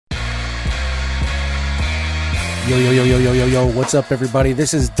Yo, what's up, everybody?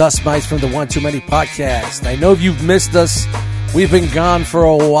 This is Dust Mites from the One Too Many podcast. I know you've missed us. We've been gone for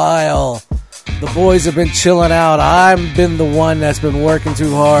a while. The boys have been chilling out. I've been the one that's been working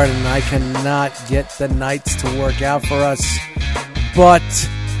too hard, and I cannot get the nights to work out for us. But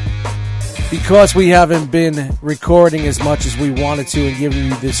because we haven't been recording as much as we wanted to and giving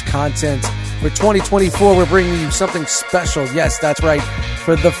you this content, for 2024, we're bringing you something special. Yes, that's right.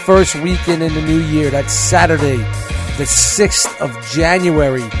 For the first weekend in the new year, that's Saturday, the 6th of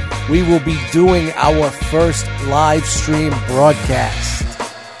January, we will be doing our first live stream broadcast.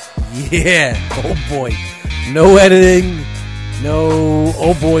 Yeah. Oh, boy. No editing. No.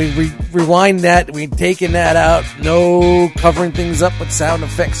 Oh, boy. Rewind that. We're taking that out. No covering things up with sound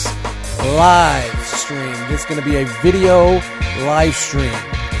effects. Live stream. This is going to be a video live stream.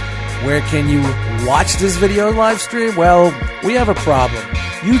 Where can you watch this video live stream? Well, we have a problem.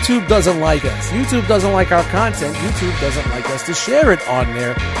 YouTube doesn't like us. YouTube doesn't like our content. YouTube doesn't like us to share it on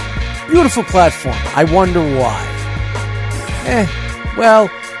their beautiful platform. I wonder why. Well,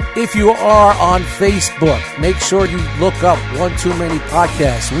 if you are on Facebook, make sure you look up One Too Many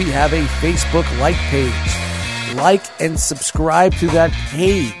Podcasts. We have a Facebook like page. Like and subscribe to that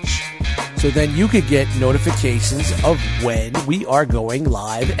page. So then you could get notifications of when we are going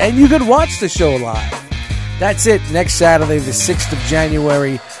live, and you could watch the show live. That's it. Next Saturday, the 6th of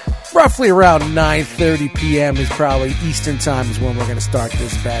January, roughly around 9:30 p.m. is probably Eastern Time is when we're going to start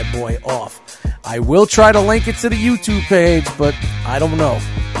this bad boy off. I will try to link it to the YouTube page, but I don't know.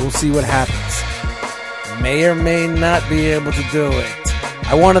 We'll see what happens. May or may not be able to do it.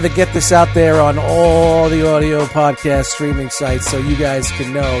 I wanted to get this out there on all the audio podcast streaming sites so you guys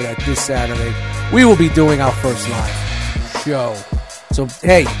can know that this Saturday we will be doing our first live show. So,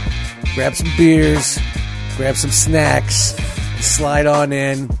 hey, grab some beers, grab some snacks, slide on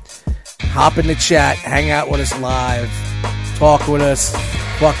in, hop in the chat, hang out with us live, talk with us,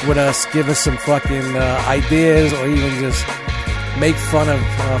 fuck with us, give us some fucking ideas, or even just make fun of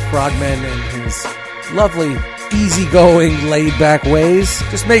Frogman and his lovely, easygoing, laid-back ways.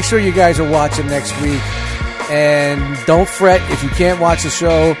 Just make sure you guys are watching next week. And don't fret if you can't watch the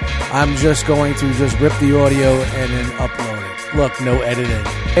show. I'm just going to just rip the audio and then upload it. Look, no editing.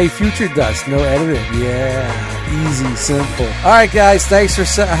 Hey, Future Dust, no editing. Yeah, easy, simple. All right, guys, thanks for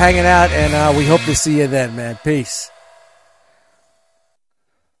hanging out, and we hope to see you then, man. Peace.